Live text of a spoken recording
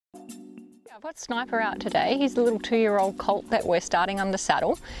I've got Sniper out today. He's the little 2-year-old colt that we're starting under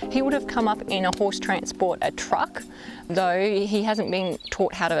saddle. He would have come up in a horse transport, a truck, though he hasn't been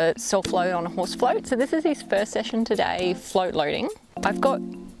taught how to self-load on a horse float. So this is his first session today, float loading. I've got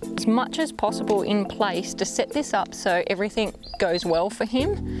as much as possible in place to set this up so everything goes well for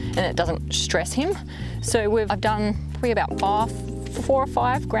him and it doesn't stress him. So I've done probably about 4 or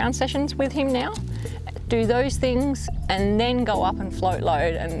 5 ground sessions with him now. Do those things and then go up and float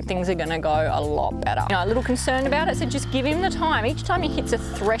load and things are gonna go a lot better. You know, a little concerned about it, so just give him the time. Each time he hits a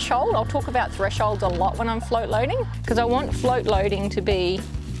threshold, I'll talk about thresholds a lot when I'm float loading, because I want float loading to be,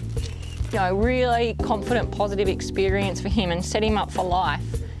 you know, really confident, positive experience for him and set him up for life,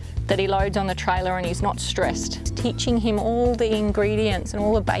 that he loads on the trailer and he's not stressed. Teaching him all the ingredients and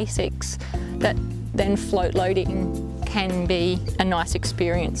all the basics that then float loading can be a nice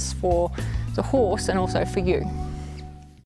experience for the horse and also for you.